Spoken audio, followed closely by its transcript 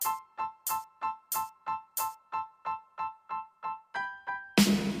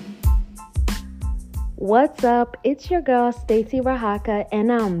What's up? It's your girl, Stacey Rahaka,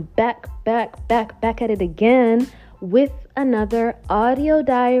 and I'm back at it again with another audio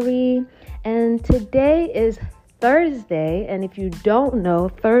diary. And today is Thursday, and if you don't know,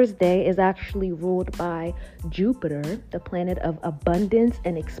 Thursday is actually ruled by Jupiter, the planet of abundance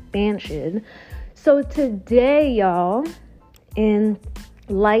and expansion. So today, y'all, in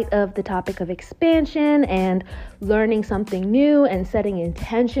light of the topic of expansion and learning something new and setting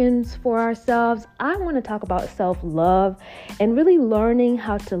intentions for ourselves, I want to talk about self-love and really learning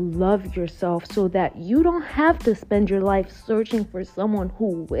how to love yourself so that you don't have to spend your life searching for someone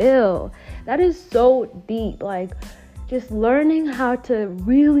who will. That is so deep. Like, just learning how to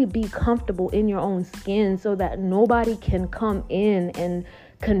really be comfortable in your own skin so that nobody can come in and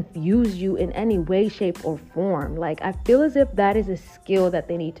confuse you in any way, shape, or form. Like, I feel as if that is a skill that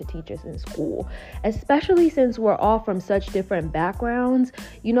they need to teach us in school, especially since we're all from such different backgrounds.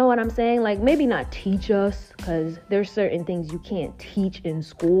 You know what I'm saying? Like, maybe not teach us, because there's certain things you can't teach in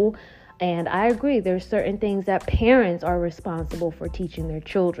school. And I agree, there's certain things that parents are responsible for teaching their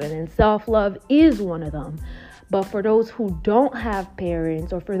children, and self-love is one of them. But for those who don't have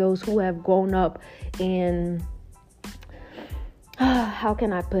parents, or for those who have grown up in how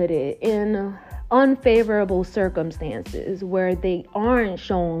can I put it, in unfavorable circumstances where they aren't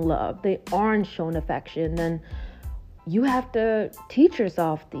shown love, they aren't shown affection, then you have to teach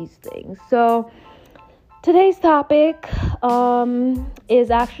yourself these things. So today's topic is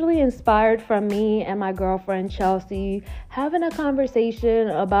actually inspired from me and my girlfriend Chelsea having a conversation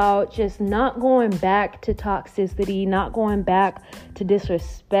about just not going back to toxicity, not going back to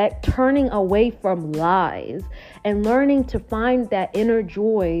disrespect, turning away from lies, and learning to find that inner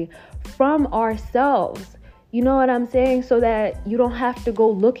joy from ourselves. You know what I'm saying? So that you don't have to go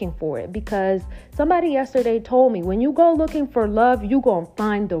looking for it. Because somebody yesterday told me, when you go looking for love, you're going to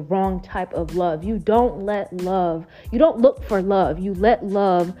find the wrong type of love. You don't look for love. You let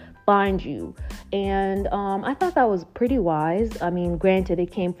love find you. And I thought that was pretty wise. I mean, granted, it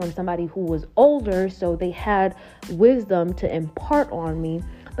came from somebody who was older, so they had wisdom to impart on me.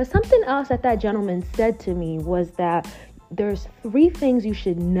 But something else that gentleman said to me was that there's 3 things you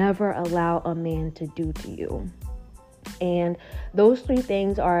should never allow a man to do to you. And those 3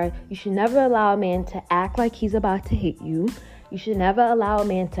 things are: you should never allow a man to act like he's about to hit you. You should never allow a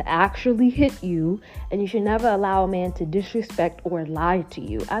man to actually hit you. And you should never allow a man to disrespect or lie to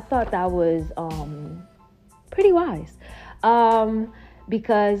you. I thought that was pretty wise.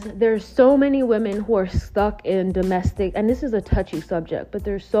 Because there's so many women who are stuck in domestic, and this is a touchy subject, but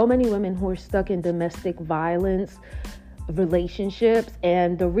there's so many women who are stuck in domestic violence relationships,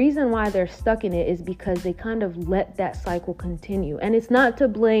 and the reason why they're stuck in it is because they kind of let that cycle continue. And it's not to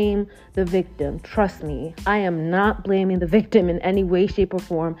blame the victim. Trust me, I am not blaming the victim in any way, shape, or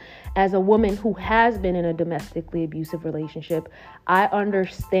form. As a woman who has been in a domestically abusive relationship, I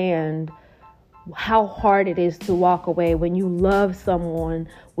understand how hard it is to walk away when you love someone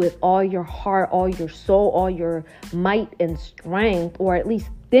with all your heart, all your soul, all your might and strength, or at least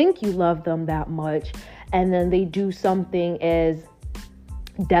think you love them that much, and then they do something as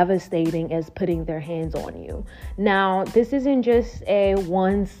devastating as putting their hands on you. Now, this isn't just a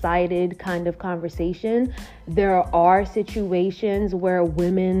one-sided kind of conversation. There are situations where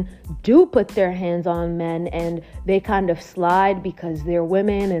women do put their hands on men and they kind of slide because they're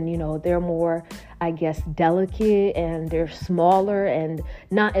women and, you know, they're more, I guess, delicate and they're smaller and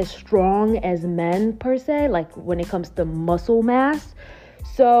not as strong as men per se, like when it comes to muscle mass.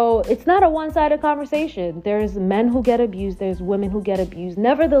 So it's not a one-sided conversation. There's men who get abused. There's women who get abused.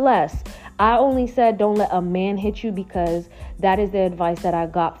 Nevertheless, I only said don't let a man hit you because that is the advice that I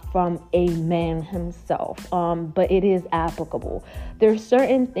got from a man himself. But it is applicable. There's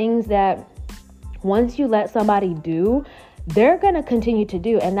certain things that once you let somebody do, they're going to continue to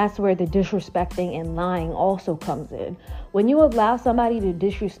do. And that's where the disrespecting and lying also comes in. When you allow somebody to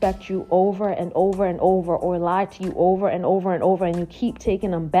disrespect you over and over and over, or lie to you over and over and over, and you keep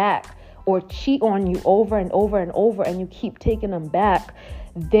taking them back, or cheat on you over and over and over, and you keep taking them back,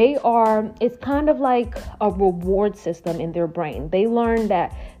 it's kind of like a reward system in their brain. They learn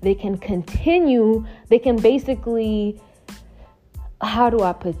that they can basically, how do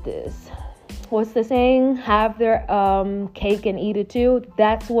I put this? What's the saying? Have their cake and eat it too.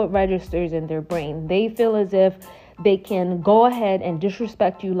 That's what registers in their brain. They feel as if they can go ahead and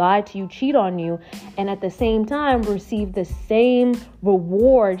disrespect you, lie to you, cheat on you, and at the same time receive the same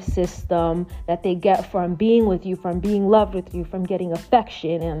reward system that they get from being with you, from being loved with you, from getting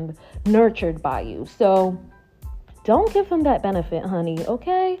affection and nurtured by you. So don't give them that benefit, honey,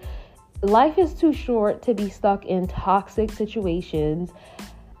 okay? Life is too short to be stuck in toxic situations.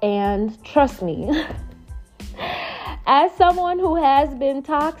 And trust me, As someone who has been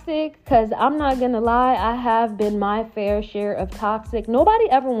toxic, because I'm not going to lie, I have been my fair share of toxic. Nobody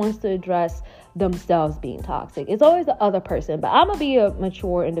ever wants to address themselves being toxic. It's always the other person. But I'm going to be a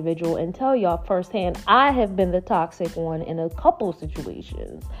mature individual and tell y'all firsthand, I have been the toxic one in a couple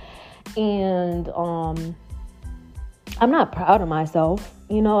situations. And I'm not proud of myself.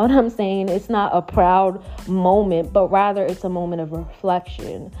 You know what I'm saying? It's not a proud moment, but rather it's a moment of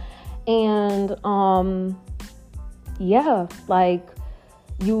reflection. And yeah, like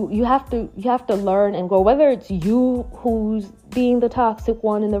you have to learn and grow, whether it's you who's being the toxic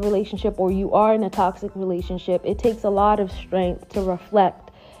one in the relationship or you are in a toxic relationship. It takes a lot of strength to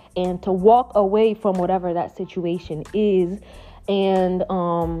reflect and to walk away from whatever that situation is, and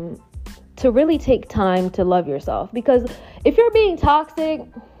to really take time to love yourself. Because if you're being toxic,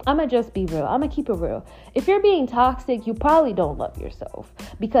 I'm going to just be real. I'm going to keep it real. If you're being toxic, you probably don't love yourself.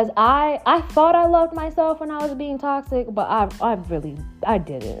 Because I thought I loved myself when I was being toxic, but I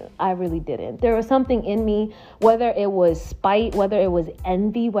didn't. I really didn't. There was something in me, whether it was spite, whether it was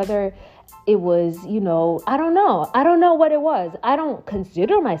envy, whether it was, I don't know. I don't know what it was. I don't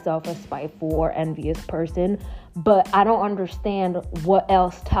consider myself a spiteful or envious person, but I don't understand what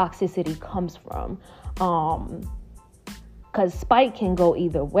else toxicity comes from. Because spite can go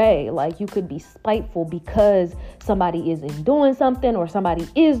either way. Like, you could be spiteful because somebody isn't doing something or somebody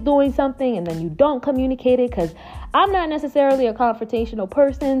is doing something and then you don't communicate it. Because I'm not necessarily a confrontational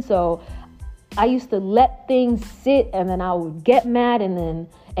person, so I used to let things sit and then I would get mad and then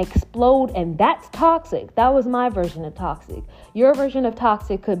explode, and that's toxic. That was my version of toxic. Your version of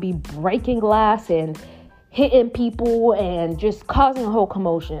toxic could be breaking glass and hitting people and just causing a whole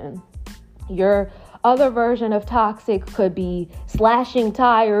commotion. Your other version of toxic could be slashing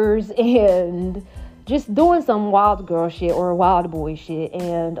tires and just doing some wild girl shit or wild boy shit.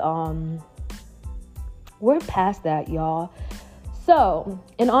 And we're past that, y'all. So,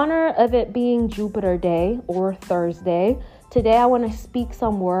 in honor of it being Jupiter Day or Thursday, today I want to speak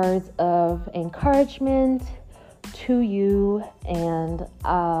some words of encouragement to you. And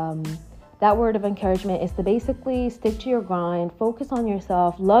that word of encouragement is to basically stick to your grind, focus on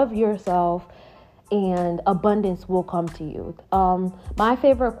yourself, love yourself, and abundance will come to you. My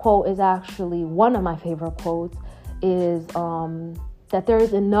favorite quote is actually, one of my favorite quotes is that there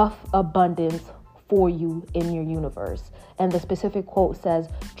is enough abundance for you in your universe. And the specific quote says,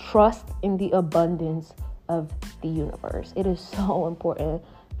 trust in the abundance of the universe. It is so important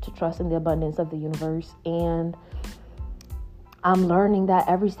to trust in the abundance of the universe. And I'm learning that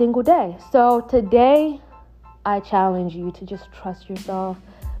every single day. So today, I challenge you to just trust yourself,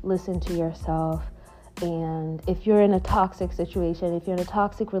 listen to yourself. And if you're in a toxic situation, if you're in a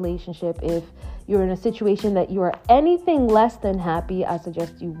toxic relationship, if you're in a situation that you are anything less than happy, I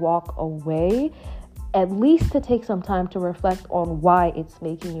suggest you walk away, at least to take some time to reflect on why it's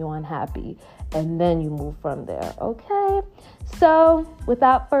making you unhappy. And then you move from there, okay? So,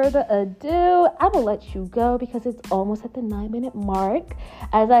 without further ado, I will let you go because it's almost at the 9-minute mark.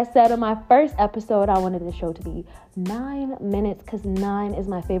 As I said in my first episode, I wanted the show to be 9 minutes because 9 is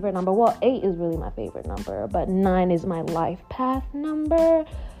my favorite number. Well, 8 is really my favorite number, but 9 is my life path number.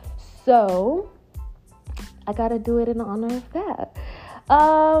 So, I gotta do it in honor of that.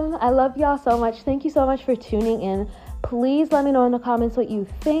 I love y'all so much. Thank you so much for tuning in. Please let me know in the comments what you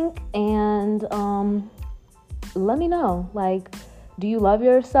think, and let me know, like, do you love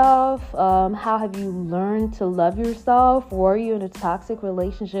yourself? How have you learned to love yourself? Were you in a toxic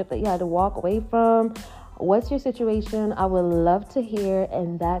relationship that you had to walk away from? What's your situation? I would love to hear,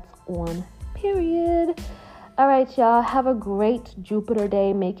 and that's on period. All right, y'all, have a great Jupiter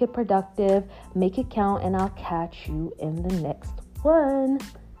Day. Make it productive, make it count, and I'll catch you in the next one.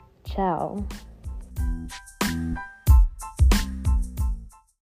 Ciao.